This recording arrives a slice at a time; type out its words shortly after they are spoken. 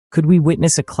Could we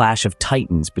witness a clash of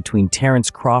titans between Terence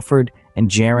Crawford and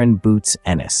Jaron "Boots"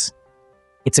 Ennis?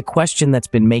 It's a question that's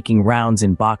been making rounds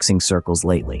in boxing circles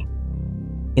lately.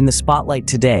 In the spotlight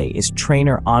today is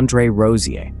trainer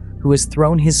Rozier, who has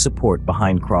thrown his support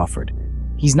behind Crawford.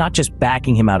 He's not just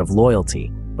backing him out of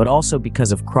loyalty, but also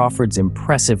because of Crawford's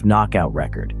impressive knockout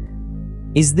record.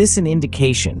 Is this an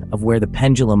indication of where the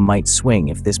pendulum might swing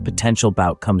if this potential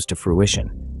bout comes to fruition?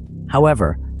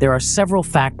 However, there are several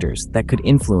factors that could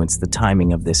influence the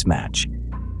timing of this match.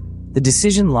 The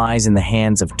decision lies in the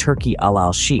hands of Turki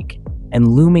Al-Sheikh, and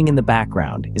looming in the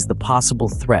background is the possible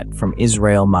threat from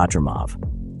Israel Madrimov.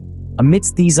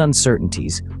 Amidst these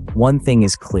uncertainties, one thing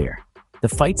is clear: the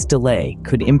fight's delay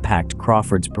could impact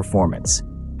Crawford's performance.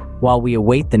 While we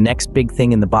await the next big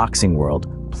thing in the boxing world,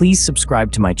 please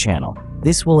subscribe to my channel.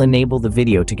 This will enable the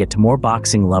video to get to more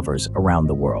boxing lovers around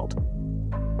the world.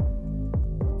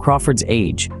 Crawford's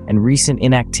age and recent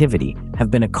inactivity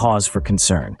have been a cause for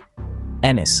concern.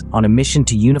 Ennis, on a mission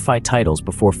to unify titles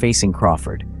before facing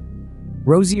Crawford.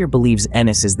 Rozier believes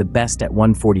Ennis is the best at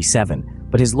 147,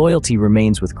 but his loyalty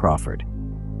remains with Crawford.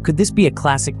 Could this be a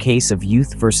classic case of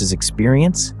youth versus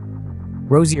experience?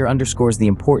 Rozier underscores the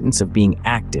importance of being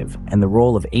active and the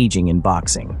role of aging in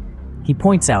boxing. He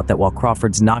points out that while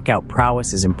Crawford's knockout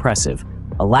prowess is impressive,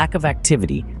 a lack of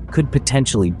activity could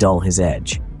potentially dull his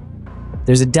edge.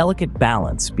 There's a delicate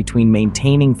balance between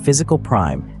maintaining physical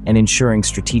prime and ensuring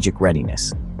strategic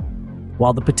readiness.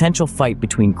 While the potential fight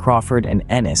between Crawford and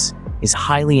Ennis is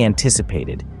highly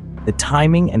anticipated, the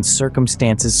timing and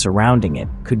circumstances surrounding it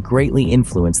could greatly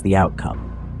influence the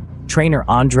outcome. Trainer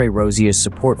Rozier's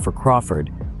support for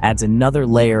Crawford adds another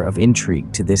layer of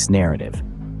intrigue to this narrative.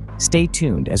 Stay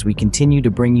tuned as we continue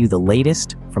to bring you the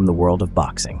latest from the world of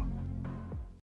boxing.